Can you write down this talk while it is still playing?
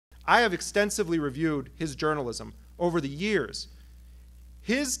I have extensively reviewed his journalism over the years.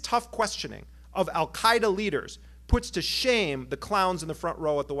 His tough questioning of al-Qaeda leaders puts to shame the clowns in the front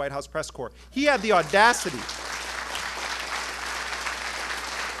row at the White House press corps. He had the audacity.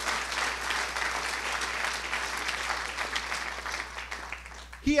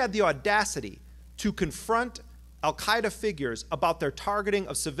 He had the audacity to confront al-Qaeda figures about their targeting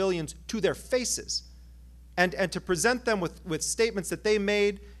of civilians to their faces, and to present them with statements that they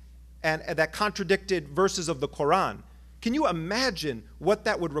made and that contradicted verses of the Koran. Can you imagine what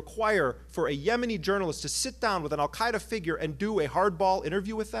that would require for a Yemeni journalist to sit down with an al-Qaeda figure and do a hardball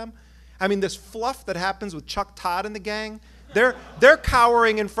interview with them? I mean, this fluff that happens with Chuck Todd and the gang, they're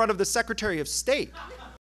cowering in front of the Secretary of State.